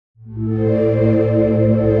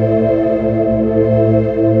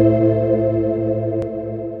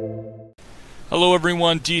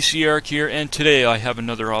everyone, DCeric here, and today I have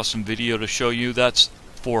another awesome video to show you. That's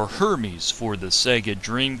for Hermes for the Sega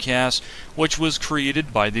Dreamcast, which was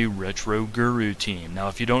created by the Retro Guru team. Now,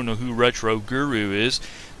 if you don't know who Retro Guru is,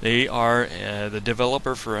 they are the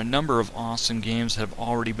developer for a number of awesome games that have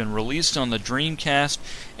already been released on the Dreamcast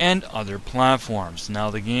and other platforms.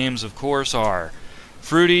 Now, the games, of course, are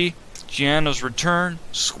Fruity, Gianna's Return,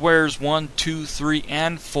 Squares 1, 2, 3,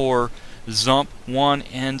 and 4, Zump 1,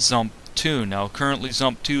 and Zump 2. Now, currently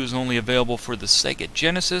Zump 2 is only available for the Sega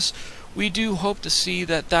Genesis. We do hope to see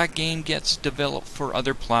that game gets developed for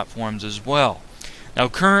other platforms as well. Now,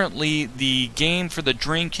 currently the game for the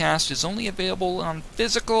Dreamcast is only available on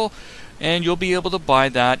physical, and you'll be able to buy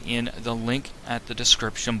that in the link at the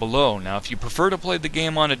description below. Now, if you prefer to play the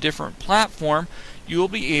game on a different platform, you'll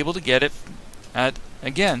be able to get it at,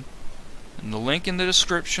 again, in the link in the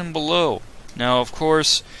description below. Now, of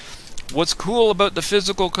course, what's cool about the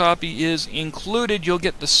physical copy is included you'll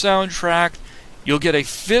get the soundtrack, you'll get a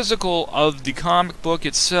physical of the comic book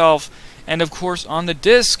itself, and of course on the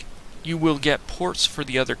disc you will get ports for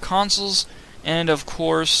the other consoles, and of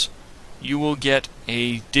course you will get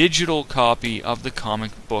a digital copy of the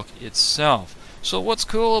comic book itself. So what's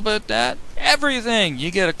cool about that? Everything!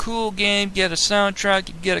 You get a cool game, get a soundtrack,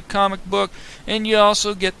 you get a comic book, and you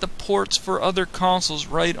also get the ports for other consoles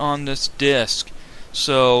right on this disc.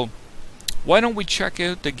 So why don't we check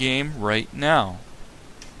out the game right now?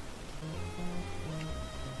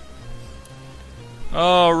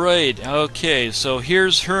 Alright, okay, so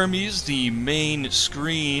here's Hermes, the main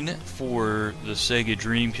screen for the Sega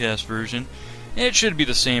Dreamcast version. It should be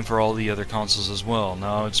the same for all the other consoles as well.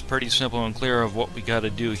 Now, it's pretty simple and clear of what we gotta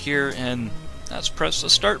do here, and that's press the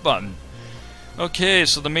start button. Okay,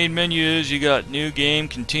 so the main menu is you got new game,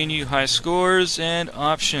 continue, high scores, and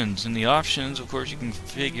options. In the options, of course, you can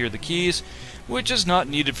configure the keys, which is not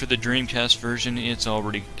needed for the Dreamcast version. It's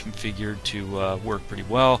already configured to work pretty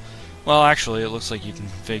well. Well, actually, it looks like you can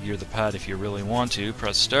configure the pad if you really want to.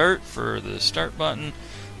 Press start for the start button,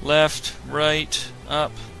 left, right,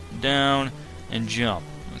 up, down, and jump.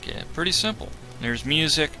 Okay, pretty simple. There's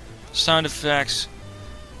music, sound effects,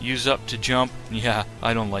 use up to jump. Yeah,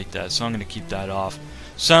 I don't like that, so I'm going to keep that off.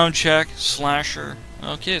 Sound check, slasher.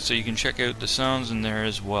 Okay, so you can check out the sounds in there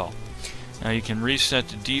as well. Now you can reset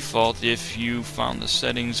to default if you found the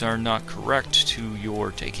settings are not correct to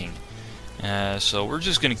your taking. So we're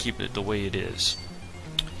just going to keep it the way it is.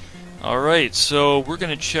 Alright, so we're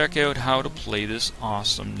going to check out how to play this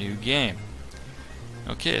awesome new game.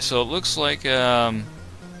 Okay, so it looks like this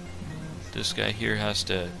guy here has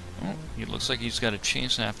to... Oh, it looks like he's got to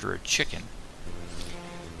chase after a chicken.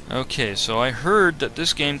 Okay, so I heard that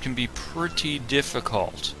this game can be pretty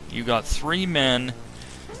difficult. You got 3 men,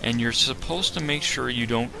 and you're supposed to make sure you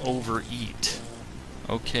don't overeat.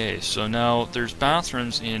 Okay, so now there's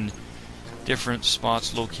bathrooms in different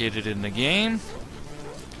spots located in the game,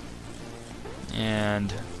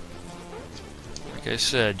 and like I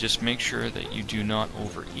said, just make sure that you do not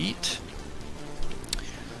overeat.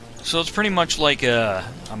 So it's pretty much like a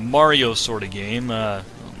Mario sort of game, well,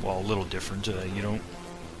 a little different. You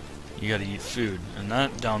gotta eat food, and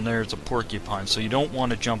that down there is a porcupine, so you don't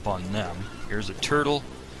want to jump on them. Here's a turtle,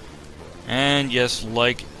 and yes,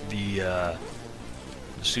 like the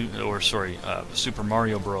Super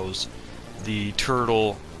Mario Bros., the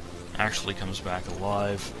turtle actually comes back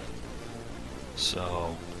alive.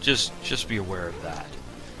 So just be aware of that.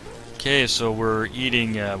 Okay, so we're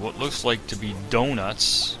eating what looks like to be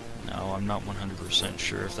donuts. Now, I'm not 100%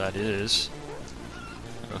 sure if that is.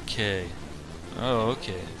 Okay. Oh,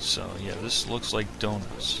 okay. So, yeah, this looks like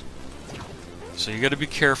donuts. So you gotta be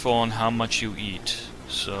careful on how much you eat.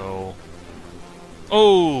 So...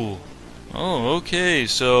 Oh! Oh, okay,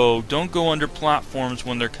 so don't go under platforms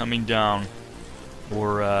when they're coming down,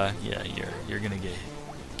 or yeah, you're gonna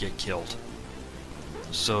get killed.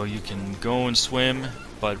 So you can go and swim,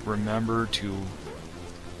 but remember to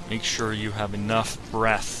make sure you have enough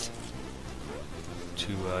breath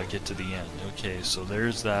to get to the end. Okay, so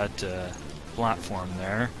there's that platform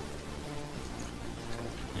there,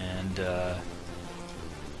 and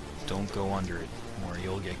don't go under it, or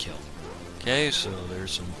you'll get killed. Okay, so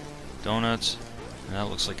there's some donuts, and that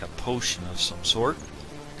looks like a potion of some sort.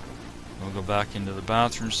 We'll go back into the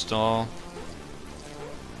bathroom stall,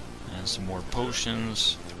 and some more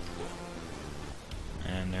potions,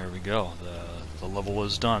 and there we go. The level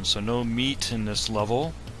is done. So no meat in this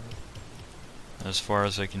level, as far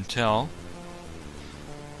as I can tell.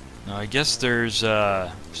 Now I guess there's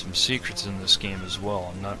some secrets in this game as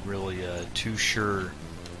well. I'm not really too sure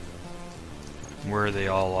where they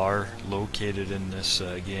all are located in this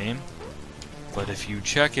game. But if you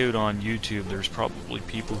check out on YouTube, there's probably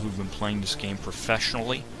people who've been playing this game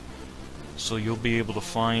professionally, so you'll be able to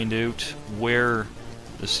find out where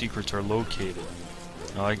the secrets are located.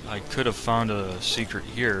 Now, I could have found a secret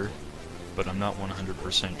here, but I'm not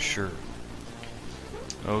 100% sure.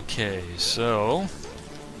 Okay, so...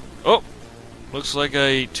 Oh! Looks like I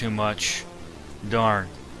ate too much. Darn.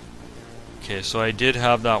 Okay, so I did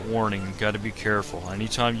have that warning. You've got to be careful.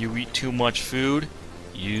 Anytime you eat too much food,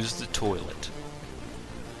 use the toilet.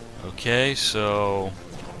 Okay, so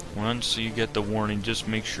once you get the warning, just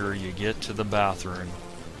make sure you get to the bathroom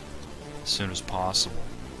as soon as possible.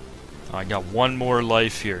 I got one more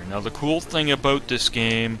life here. Now, the cool thing about this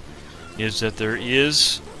game is that there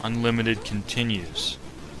is unlimited continues.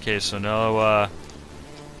 Okay, so now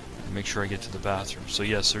make sure I get to the bathroom. So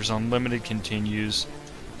yes, there's unlimited continues,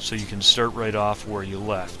 so you can start right off where you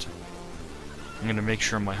left. I'm going to make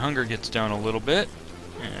sure my hunger gets down a little bit.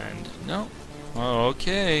 And no. Oh,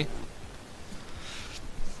 okay.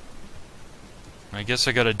 I guess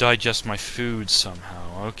I gotta digest my food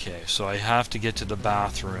somehow. Okay, so I have to get to the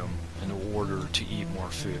bathroom in order to eat more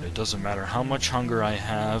food. It doesn't matter how much hunger I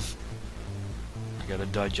have. I gotta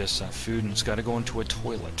digest that food, and it's gotta go into a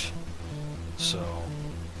toilet. So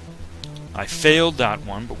I failed that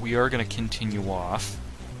one, but we are gonna continue off.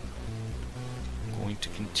 I'm going to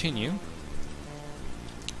continue.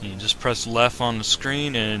 You just press left on the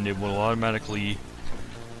screen and it will automatically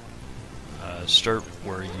start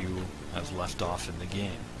where you have left off in the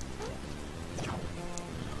game.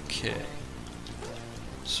 Okay.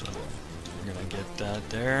 So we're gonna get that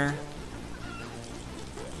there.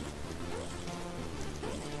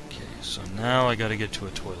 Okay, so now I gotta get to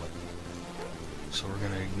a toilet. So we're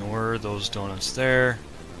gonna ignore those donuts there.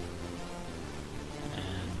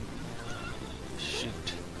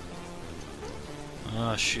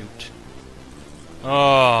 Oh, shoot.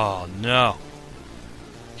 Oh, no.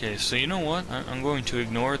 Okay, so you know what? I'm going to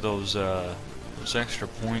ignore those extra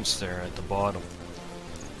points there at the bottom.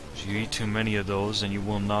 If you eat too many of those, then you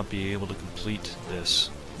will not be able to complete this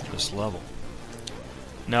level.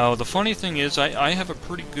 Now, the funny thing is, I have a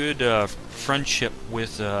pretty good friendship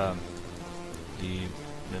with the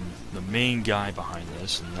main guy behind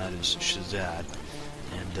this, and that is Shazad.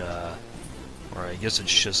 And, or I guess it's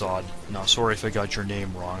Shazad. Now, sorry if I got your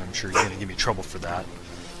name wrong. I'm sure you're going to give me trouble for that.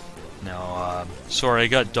 Now, sorry, I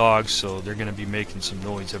got dogs, so they're going to be making some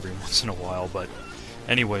noise every once in a while. But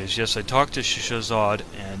anyways, yes, I talked to Shazad,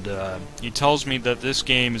 and he tells me that this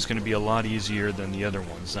game is going to be a lot easier than the other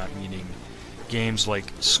ones. That meaning games like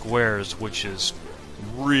Squares, which is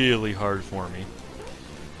really hard for me.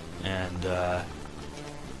 And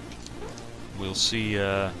we'll see...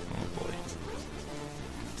 oh, boy.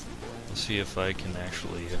 Let's see if I can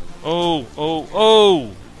actually...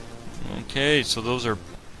 Oh! Okay, so those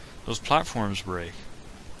platforms break.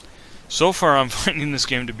 So far, I'm finding this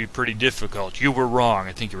game to be pretty difficult. You were wrong.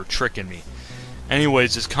 I think you were tricking me.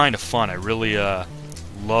 Anyways, it's kind of fun. I really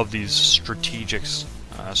love these strategic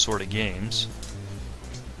sort of games.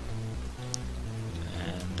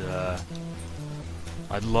 And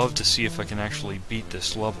I'd love to see if I can actually beat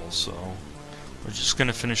this level, so... We're just going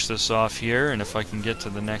to finish this off here, and if I can get to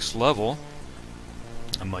the next level,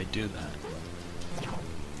 I might do that.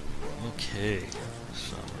 Okay,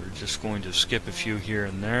 so we're just going to skip a few here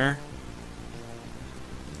and there.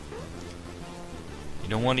 You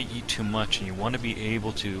don't want to eat too much, and you want to be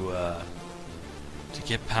able to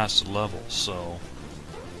get past the level, so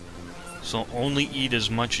only eat as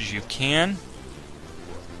much as you can,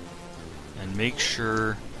 and make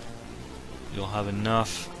sure you'll have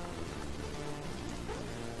enough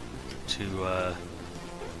to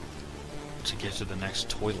get to the next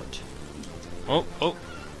toilet. Oh,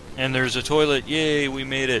 and there's a toilet. Yay, we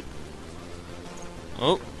made it.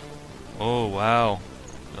 Oh, wow.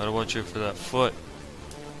 Gotta watch out for that foot.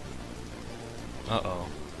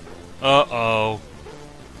 Uh-oh.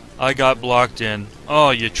 I got blocked in. Oh,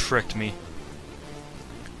 you tricked me.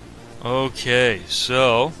 Okay,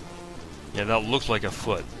 so... Yeah, that looked like a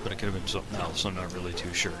foot, but it could have been something else. I'm not really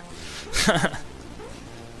too sure.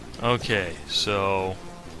 Okay, so...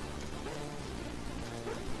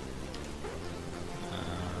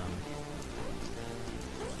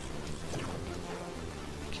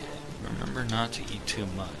 okay, remember not to eat too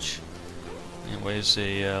much. Anyways,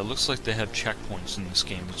 they looks like they have checkpoints in this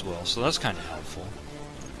game as well, so that's kind of helpful.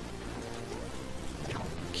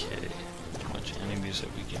 Okay, a bunch of enemies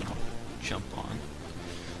that we can jump on.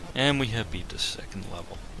 And we have beat the second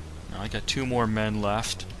level. Now I got 2 more men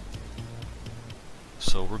left.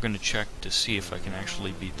 So we're going to check to see if I can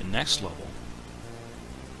actually beat the next level.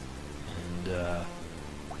 And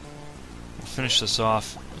We'll finish this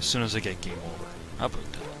off as soon as I get game over. How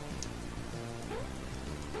about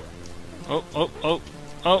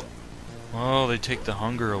that? Oh, they take the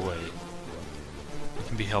hunger away. It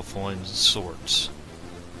can be helpful in sorts.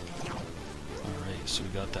 Alright, so we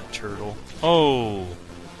got that turtle. Oh!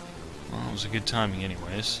 Well, it was a good timing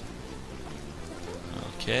anyways.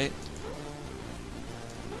 Okay.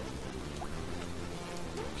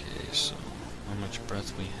 Okay, so how much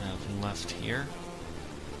breath we have left here?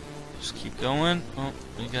 Just keep going. Oh,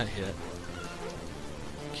 we got hit.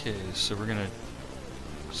 Okay, so we're gonna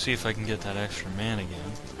see if I can get that extra man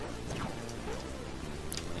again.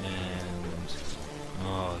 And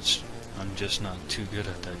oh, I'm just not too good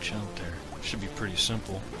at that jump there. Should be pretty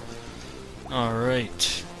simple.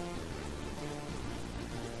 Alright.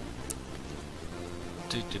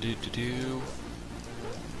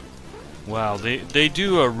 Wow, they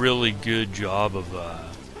do a really good job of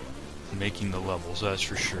making the levels, that's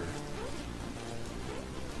for sure.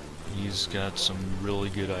 He's got some really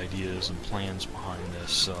good ideas and plans behind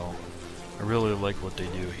this, so I really like what they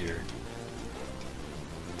do here.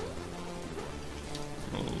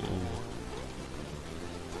 Oh.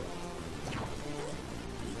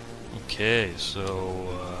 Okay,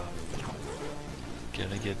 so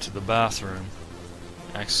gotta get to the bathroom.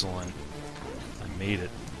 Excellent. I made it.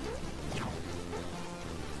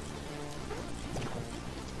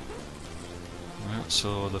 Well,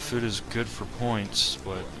 so the food is good for points,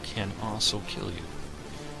 but can also kill you.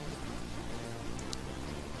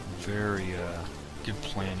 Very good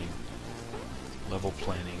planning. Level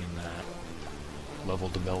planning in that. Level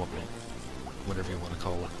development. Whatever you want to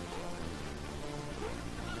call it.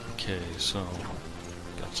 Okay, so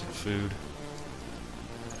got some food.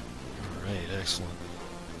 Alright, excellent.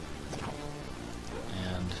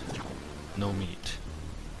 And no meat.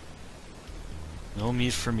 No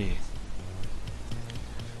meat for me.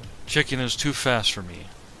 Chicken is too fast for me.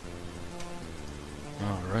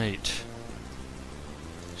 Alright.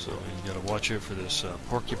 So you gotta watch out for this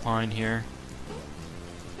porcupine here.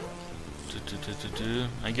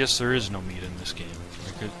 I guess there is no meat in this game.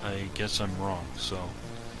 I guess I'm wrong. So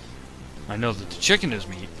I know that the chicken is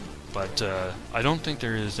meat, but I don't think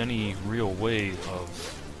there is any real way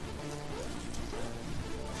of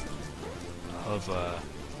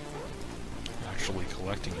actually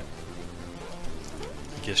collecting it.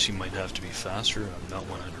 I guess you might have to be faster. I'm not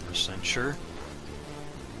 100% sure.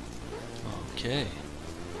 Okay.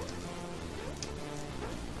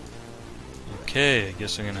 Okay, I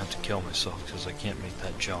guess I'm gonna have to kill myself because I can't make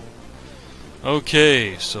that jump.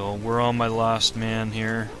 Okay, so we're on my last man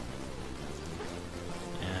here.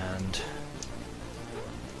 And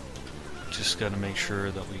just gotta make sure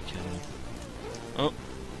that we can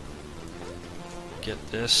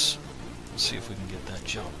get this. Let's see if we can get that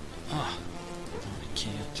jump. Ah, I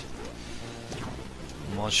can't.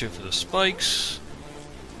 Watch out for the spikes.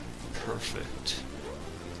 Perfect.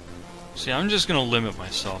 See, I'm just gonna limit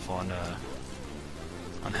myself on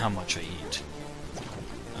how much I eat.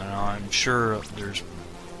 I'm sure there's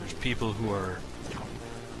people who are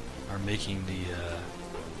making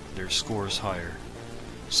their scores higher.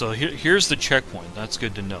 So here's the checkpoint. That's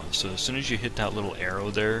good to know. So as soon as you hit that little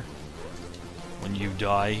arrow there, when you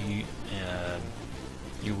die,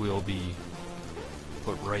 you will be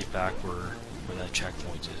put right back where that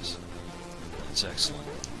checkpoint is. That's excellent.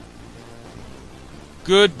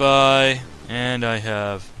 Goodbye. And I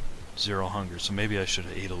have 0 hunger, so maybe I should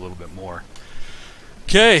have ate a little bit more.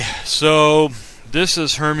 Okay, so this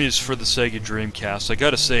is Hermes for the Sega Dreamcast. I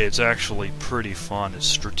gotta say, it's actually pretty fun. It's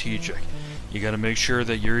strategic. You gotta make sure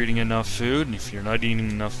that you're eating enough food, and if you're not eating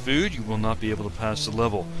enough food, you will not be able to pass the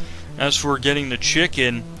level. As for getting the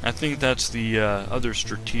chicken, I think that's the other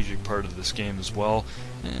strategic part of this game as well,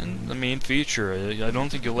 and the main feature. I don't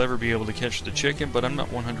think you'll ever be able to catch the chicken, but I'm not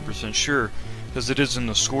 100% sure, because it is in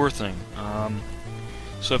the score thing.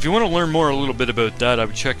 So if you want to learn more a little bit about that, I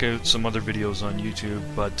would check out some other videos on YouTube,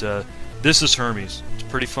 but this is Hermes. It's a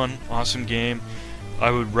pretty fun, awesome game.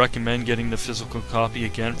 I would recommend getting the physical copy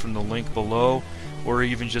again from the link below, or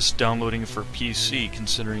even just downloading it for PC,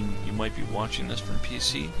 considering you might be watching this from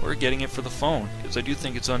PC, or getting it for the phone, because I do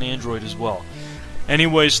think it's on Android as well.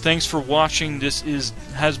 Anyways, thanks for watching. This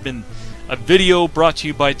has been a video brought to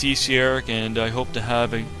you by DCeric, and I hope to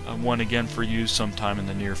have one again for you sometime in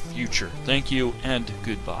the near future. Thank you, and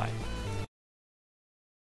goodbye.